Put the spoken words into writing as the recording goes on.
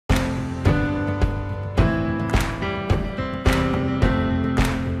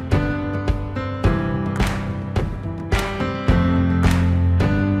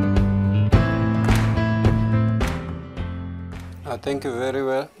Thank you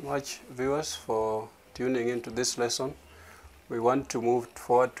very much, viewers, for tuning into this lesson. We want to move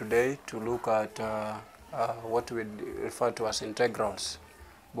forward today to look at what we refer to as integrals,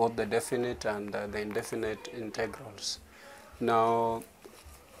 both the definite and the indefinite integrals. Now,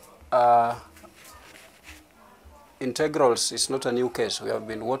 integrals is not a new case.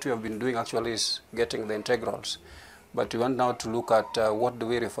 What we have been doing actually is getting the integrals, but we want now to look at what do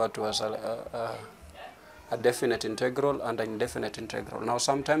we refer to as a definite integral and an indefinite integral. Now,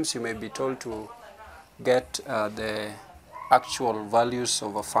 sometimes you may be told to get the actual values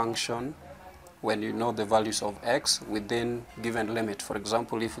of a function when you know the values of x within given limit. For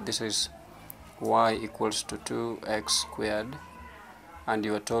example, if this is y equals to 2x squared and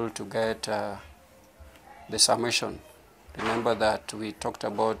you are told to get the summation. Remember that we talked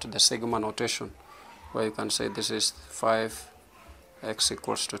about the sigma notation, where you can say this is 5x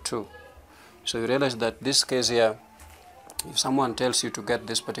equals to 2. So you realize that this case here, if someone tells you to get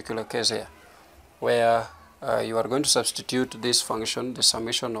this particular case here, where you are going to substitute this function, the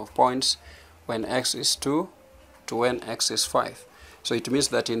summation of points, when x is 2 to when x is 5. So it means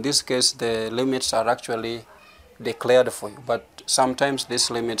that in this case the limits are actually declared for you, but sometimes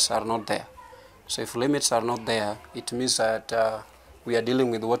these limits are not there. So if limits are not there, it means that we are dealing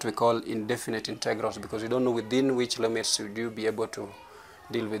with what we call indefinite integrals, because we don't know within which limits should you be able to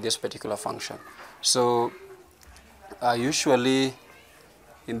deal with this particular function. So usually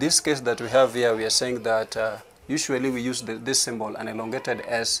in this case that we have here, we are saying that usually we use this symbol, an elongated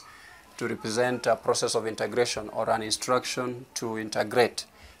s, to represent a process of integration or an instruction to integrate.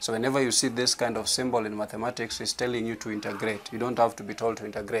 So whenever you see this kind of symbol in mathematics, it's telling you to integrate. You don't have to be told to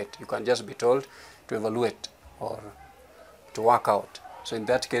integrate. You can just be told to evaluate or to work out. So in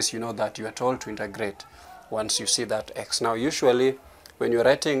that case, you know that you are told to integrate once you see that x. Now usually when you're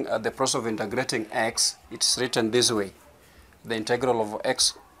writing the process of integrating x, it's written this way: the integral of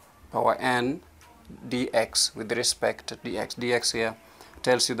x power n dx with respect to dx. Dx here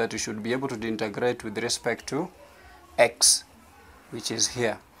tells you that you should be able to integrate with respect to x, which is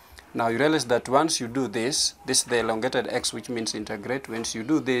here. Now you realize that once you do this is the elongated x, which means integrate. Once you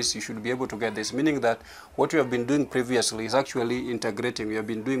do this, you should be able to get this, meaning that what we have been doing previously is actually integrating. We have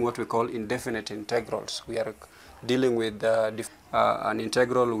been doing what we call indefinite integrals. We are dealing with an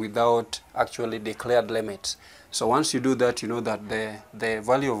integral without actually declared limits. So once you do that, you know that the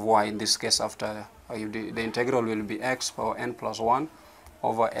value of y in this case after the integral will be x power n plus 1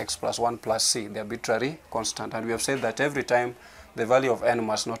 over x plus 1 plus c, the arbitrary constant. And we have said that every time the value of n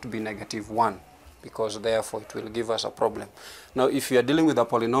must not be -1, because therefore it will give us a problem. Now if you are dealing with a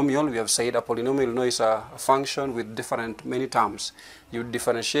polynomial, we have said a polynomial is a function with many terms. You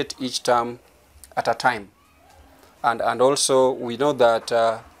differentiate each term at a time. And also we know that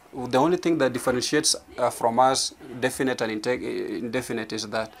the only thing that differentiates from us definite and indefinite is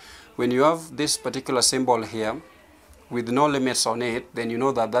that when you have this particular symbol here with no limits on it, then you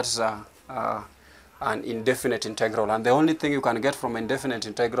know that that's an indefinite integral. And the only thing you can get from indefinite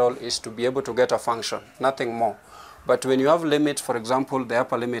integral is to be able to get a function, nothing more. But when you have limits, for example, the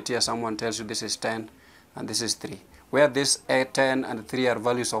upper limit here, someone tells you this is 10 and this is 3, where this 10 and 3 are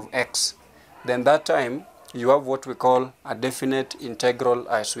values of x, then that time you have what we call a definite integral,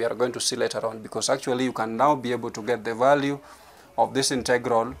 as we are going to see later on, because actually you can now be able to get the value of this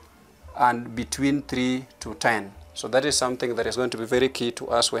integral and between 3 to 10. So that is something that is going to be very key to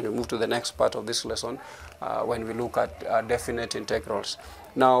us when we move to the next part of this lesson, when we look at definite integrals.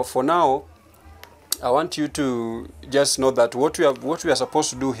 Now, for now, I want you to just know that what we are supposed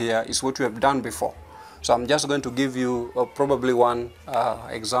to do here is what we have done before. So I'm just going to give you probably one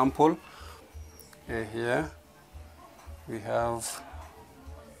example. Here we have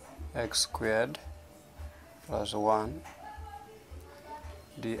x squared plus 1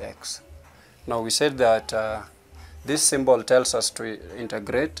 dx. Now we said that this symbol tells us to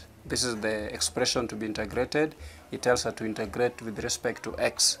integrate. This is the expression to be integrated. It tells us to integrate with respect to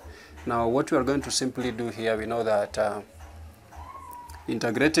x. Now what we are going to simply do here, we know that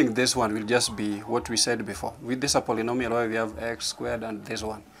integrating this one will just be what we said before. With this a polynomial where we have x squared and this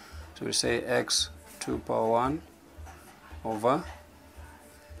one. So we say x 2 power 1 over,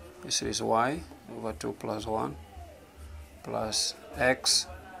 this is y over 2 plus 1 plus x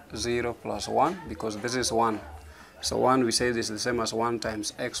 0 plus 1, because this is 1. So 1 we say this is the same as 1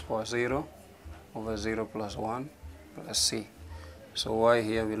 times x power 0 over 0 plus 1 plus c. So y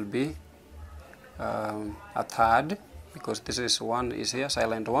here will be a third, because this is 1 is here,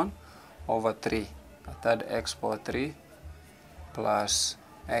 silent 1, over 3. A third x power 3 plus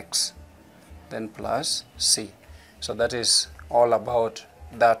x, then plus c. So that is all about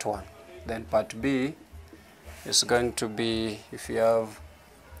that one. Then part B, is going to be, if you have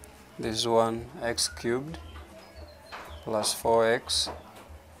this one, x cubed plus 4x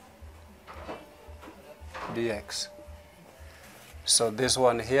dx. So this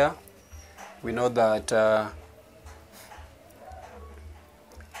one here, we know that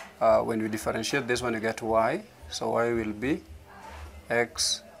when we differentiate this one, you get y. So y will be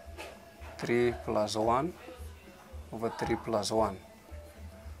x 3 plus 1 over 3 plus 1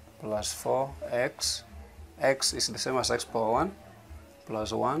 plus 4x. X is the same as x power 1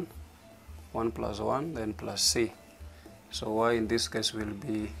 plus 1, 1 plus 1, then plus c. So y in this case will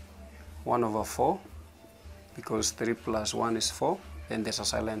be 1 over 4, because 3 plus 1 is 4, then there's a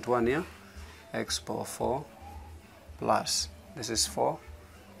silent 1 here, x power 4 plus, this is 4,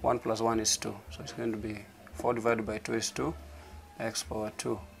 1 plus 1 is 2, so it's going to be 4 divided by 2 is 2, x power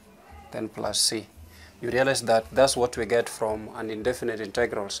 2, then plus c. You realize that that's what we get from an indefinite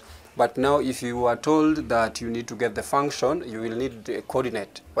integrals. But now if you are told that you need to get the function, you will need a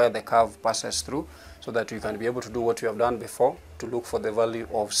coordinate where the curve passes through, so that you can be able to do what you have done before to look for the value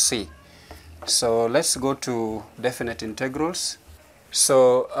of c. So let's go to definite integrals.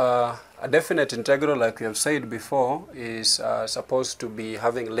 So a definite integral, like we have said before, is supposed to be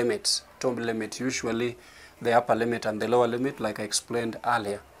having limits, two limits, usually the upper limit and the lower limit, like I explained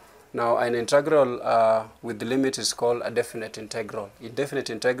earlier. Now an integral with the limit is called a definite integral. Indefinite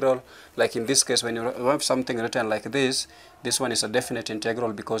integral, like in this case, when you have something written like this one is a definite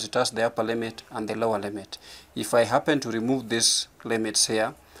integral because it has the upper limit and the lower limit. If I happen to remove these limits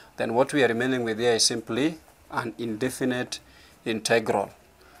here, then what we are remaining with here is simply an indefinite integral.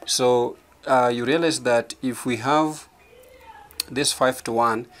 So you realize that if we have this 5 to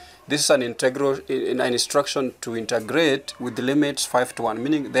 1, this is an integral, an instruction to integrate with the limits 5 to 1,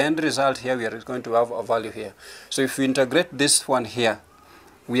 meaning the end result here we are going to have a value here. So if we integrate this one here,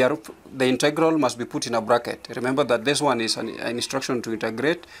 the integral must be put in a bracket. Remember that this one is an instruction to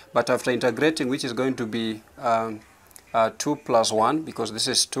integrate, but after integrating, which is going to be 2 plus 1, because this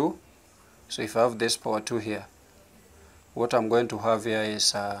is 2. So if I have this power 2 here, what I'm going to have here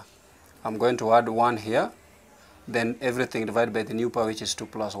is I'm going to add 1 here, then everything divided by the new power, which is 2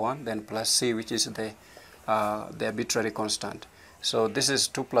 plus 1, then plus c, which is the arbitrary constant. So this is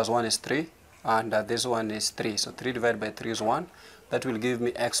 2 plus 1 is 3, and this one is 3. So 3 divided by 3 is 1. That will give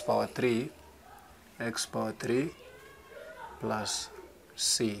me x power 3 plus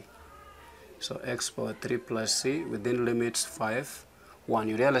c. So x power 3 plus c within limits 5, 1.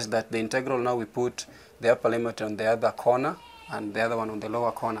 You realize that the integral, now we put the upper limit on the other corner and the other one on the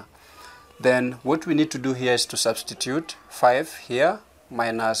lower corner. Then what we need to do here is to substitute 5 here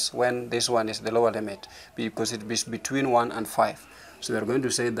minus when this one is the lower limit, because it is between 1 and 5. So we are going to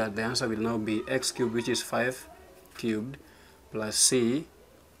say that the answer will now be x cubed, which is 5 cubed, plus c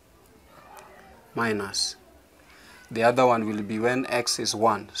minus. The other one will be when x is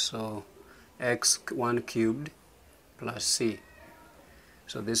 1. So x 1 cubed plus c.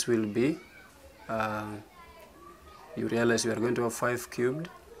 So this will be, you realize we are going to have 5 cubed,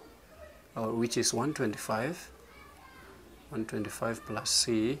 which is 125 plus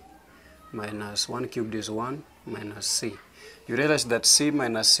c minus 1 cubed is 1 minus c. You realize that c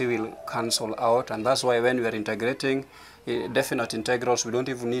minus c will cancel out, and that's why when we are integrating definite integrals, we don't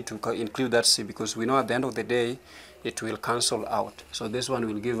even need to include that c, because we know at the end of the day it will cancel out. So this one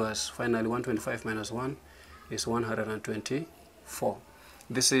will give us finally 125 minus 1 is 124.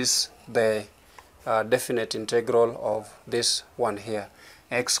 This is the definite integral of this one here,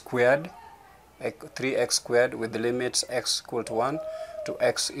 x squared, 3x squared with the limits x equal to 1 to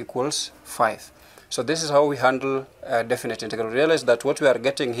x equals 5. So this is how we handle definite integral. Realize that what we are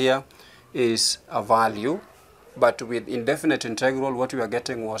getting here is a value, but with indefinite integral what we are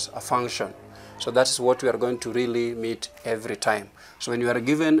getting was a function. So that is what we are going to really meet every time. So when you are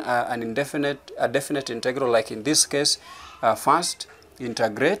given a definite integral, like in this case, first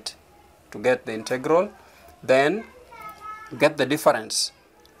integrate to get the integral, then get the difference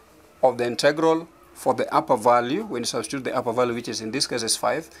of the integral for the upper value. When you substitute the upper value, which is in this case is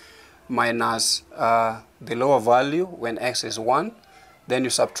 5, minus the lower value when x is 1, then you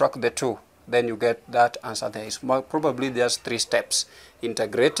subtract the 2, then you get that answer. There is probably just 3 steps: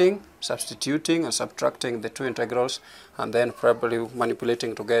 integrating, substituting, and subtracting the 2 integrals, and then probably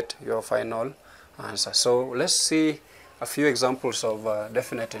manipulating to get your final answer. So let's see a few examples of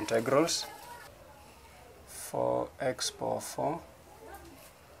definite integrals. For x power 4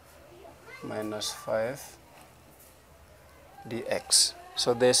 minus 5 dx.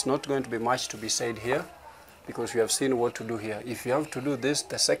 So there's not going to be much to be said here, because we have seen what to do here. If you have to do this,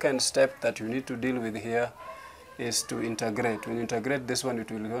 the second step that you need to deal with here is to integrate. When you integrate this one,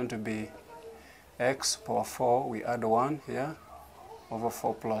 it will going to be x power 4, we add 1 here, over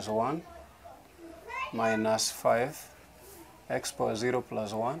 4 plus 1, minus 5, x power 0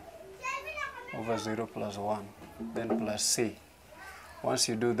 plus 1, over 0 plus 1, then plus c. Once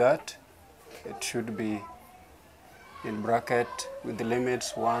you do that, it should be in bracket with the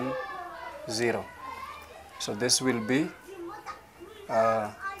limits 1, 0. So this will be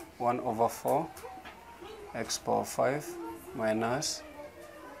 1 over 4 x power 5 minus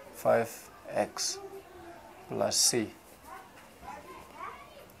 5x plus c.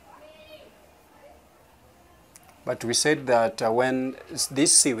 But we said that when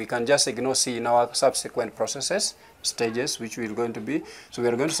this c, we can just ignore c in our subsequent processes, stages, which will going to be. So we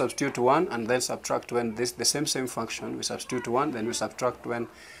are going to substitute 1 and then subtract when this, the same function, we substitute 1, then we subtract when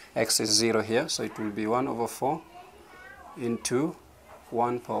x is 0 here. So it will be 1 over 4 into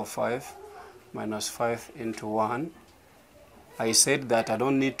 1 power 5 minus 5 into 1. I said that I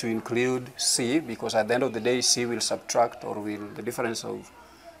don't need to include c because at the end of the day c will subtract, or will the difference of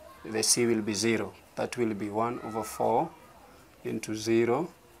the c will be 0. That will be 1 over 4 into 0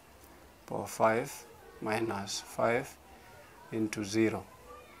 power 5 minus 5 into 0.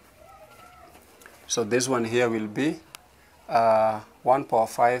 So this one here will be 1 power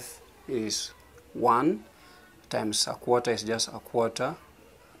 5 is 1 times a quarter is just a quarter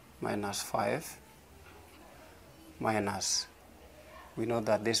minus 5 minus, we know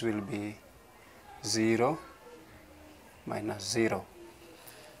that this will be 0 minus 0.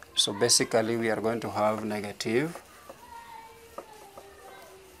 So basically we are going to have negative,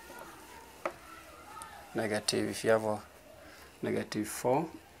 if you have a negative 4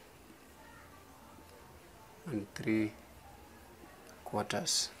 and 3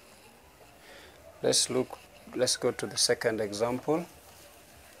 quarters. Let's go to the second example.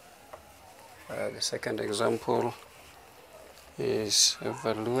 The second example is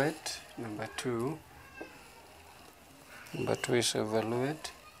evaluate, number 2. Number 2 is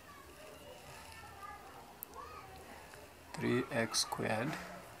evaluate 3x squared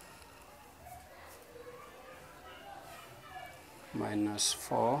minus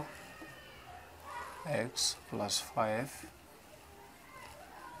 4x plus 5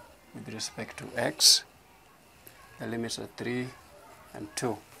 with respect to x. The limits are 3 and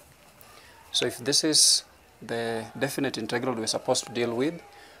 2. So if this is the definite integral we're supposed to deal with,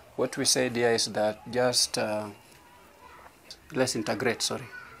 what we said here is that just let's integrate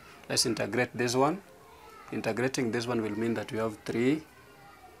this one. Integrating this one will mean that we have 3x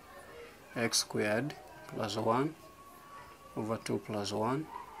squared plus 1 over 2 plus 1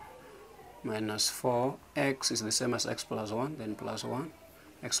 minus 4x is the same as x plus 1, then plus 1,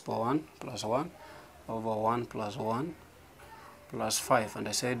 x power 1 plus 1 over 1 plus 1 plus 5. And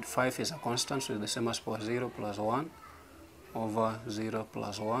I said 5 is a constant, so it's the same as power 0 plus 1 over 0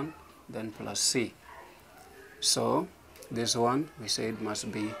 plus 1, then plus c. So this one we said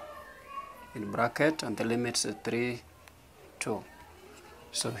must be in bracket and the limits are 3, 2.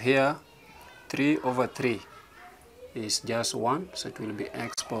 So here 3 over 3 is just 1, so it will be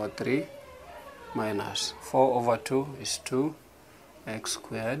x power 3 minus 4 over 2 is 2x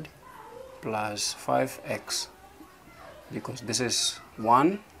squared plus 5x, because this is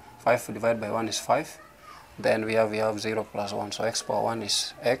 1, 5 divided by 1 is 5, then we have 0 plus 1, so x power 1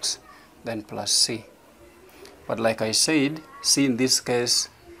 is x, then plus c. But like I said, c in this case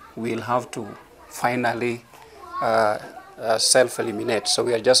we'll have to finally self-eliminate, so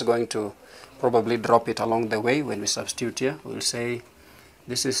we are just going to probably drop it along the way. When we substitute here, we'll say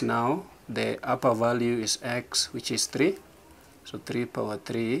this is now the upper value is x, which is 3, so 3 power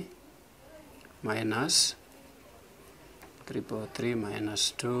 3 minus 3 power 3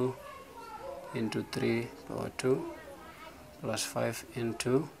 minus 2 into 3 power 2 plus 5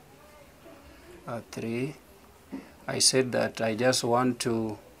 into 3. I said that I just want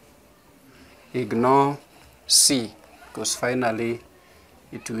to ignore c because finally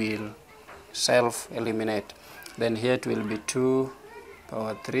it will self-eliminate. Then here it will be 2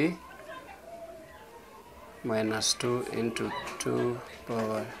 power 3 minus 2 into 2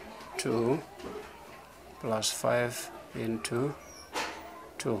 power 2 plus 5 into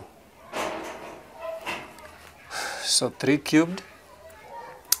 2. So 3 cubed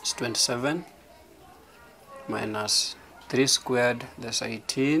is 27 minus 3 squared, that's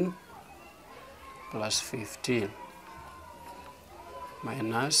 18 plus 15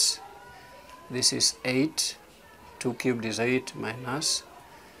 minus, this is 8, 2 cubed is 8 minus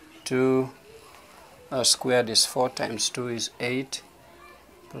 2 squared is 4 times 2 is 8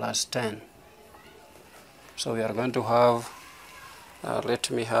 plus 10. So we are going to have,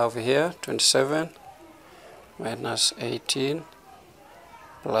 let me have here 27 minus 18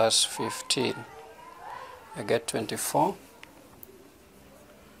 plus 15. I get 24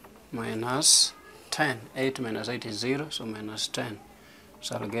 minus 10. 8 minus 8 is 0, so minus 10.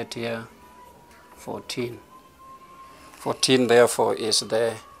 So I'll get here 14. 14 therefore is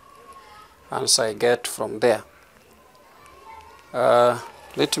the answer I get from there.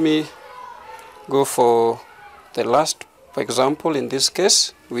 Let me go for the last example in this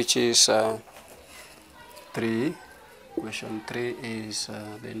case, which is 3. Question 3 is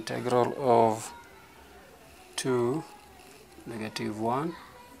the integral of 2, -1,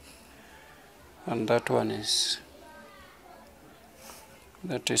 and that one is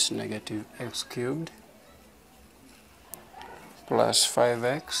negative x cubed plus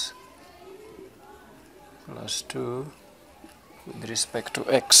 5x plus 2 with respect to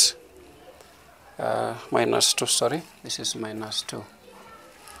x. Minus 2, sorry, this is minus 2.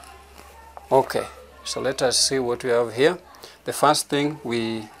 Okay, so let us see what we have here. The first thing,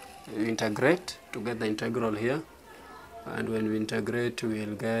 we integrate to get the integral here, and when we integrate we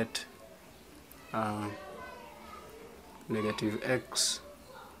will get negative x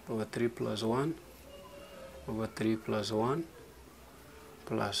over 3 plus 1 over 3 plus 1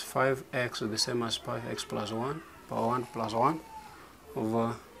 plus 5x with the same as pi x plus 1 power 1 plus 1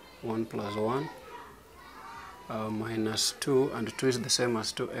 over 1 plus 1 minus 2, and 2 is the same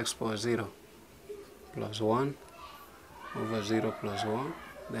as 2x power 0 plus 1 over 0 plus 1,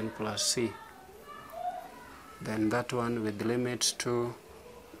 then plus c. Then that one with limits to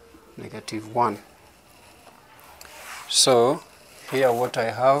 -1. So here what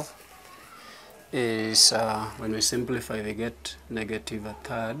I have is when we simplify we get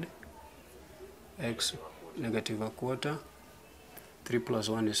 -1/3 x -1/4. 3 plus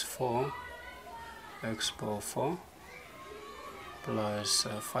 1 is 4 x power 4 plus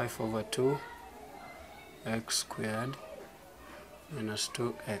 5 over 2 x squared minus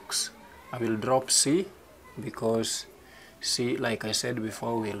 2x. I will drop c because c, like I said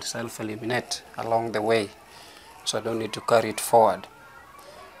before, will self-eliminate along the way, so I don't need to carry it forward.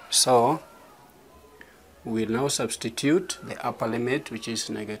 So we'll now substitute the upper limit, which is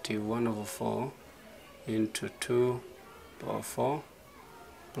 -1 over 4 into 2 power 4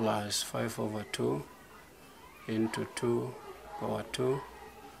 plus 5 over 2 into 2 power 2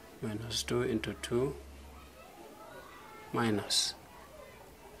 minus 2 into 2 minus.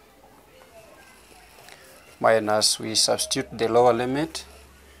 We substitute the lower limit,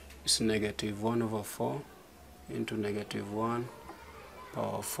 is -1 over 4 into -1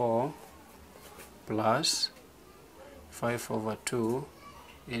 power 4 plus 5 over 2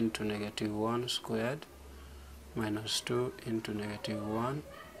 into -1 squared minus 2 into -1,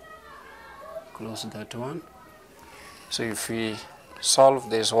 close that one. So if we solve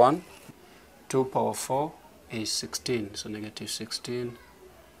this one, 2 power 4 is 16, so -16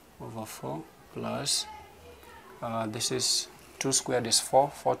 over 4 plus this is 2 squared is 4,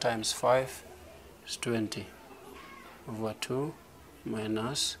 4 times 5 is 20 over 2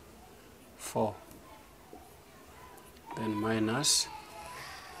 minus 4, then minus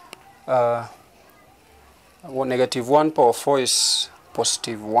 -1 power 4 is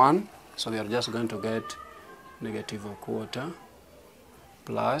 +1, so we are just going to get -1/4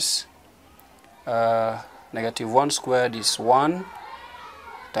 plus -1 squared is 1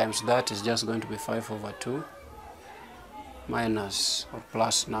 times that is just going to be 5 over 2 minus or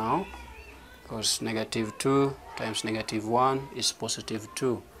plus now, because -2 times -1 is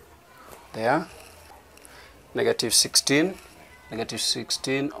 +2 there. -16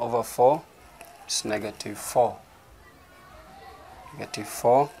 over 4 is -4.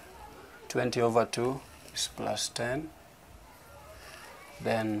 -4. 20 over 2 is +10,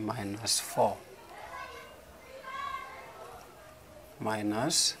 then minus 4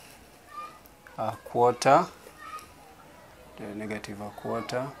 minus a quarter, the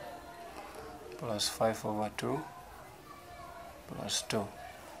 -1/4 plus 5 over 2 plus 2.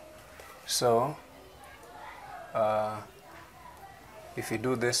 So if you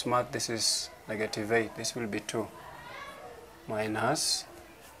do this math, this is -8, this will be 2 minus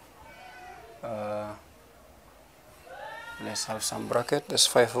let's have some bracket. This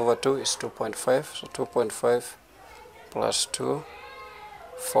 5 over 2 is 2.5, so 2.5 plus 2,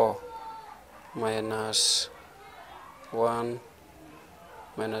 4 minus 1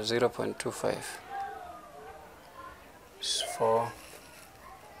 minus 0.25 is 4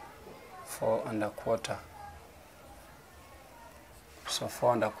 1/4. So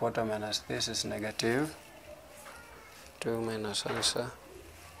 4 1/4 minus this is -2 minus answer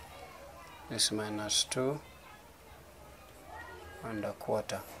is minus 2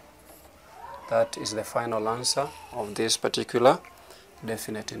 1/4. That is the final answer of this particular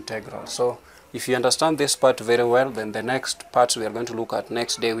definite integral. So If you understand this part very well, then the next parts we are going to look at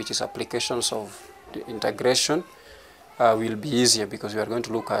next day, which is applications of the integration, will be easier, because we are going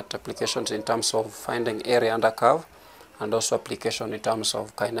to look at applications in terms of finding area under curve, and also application in terms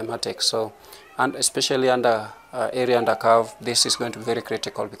of kinematics. So, and especially under area under curve, this is going to be very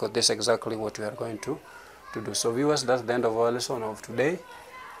critical, because this is exactly what we are going to do. So viewers, that's the end of our lesson of today.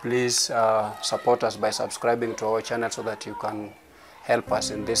 Please support us by subscribing to our channel, so that you can help us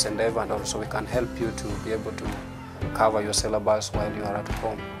in this endeavor, and also we can help you to be able to cover your syllabus while you are at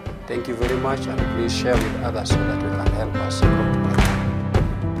home. Thank you very much, and please share with others so that we can help us grow together.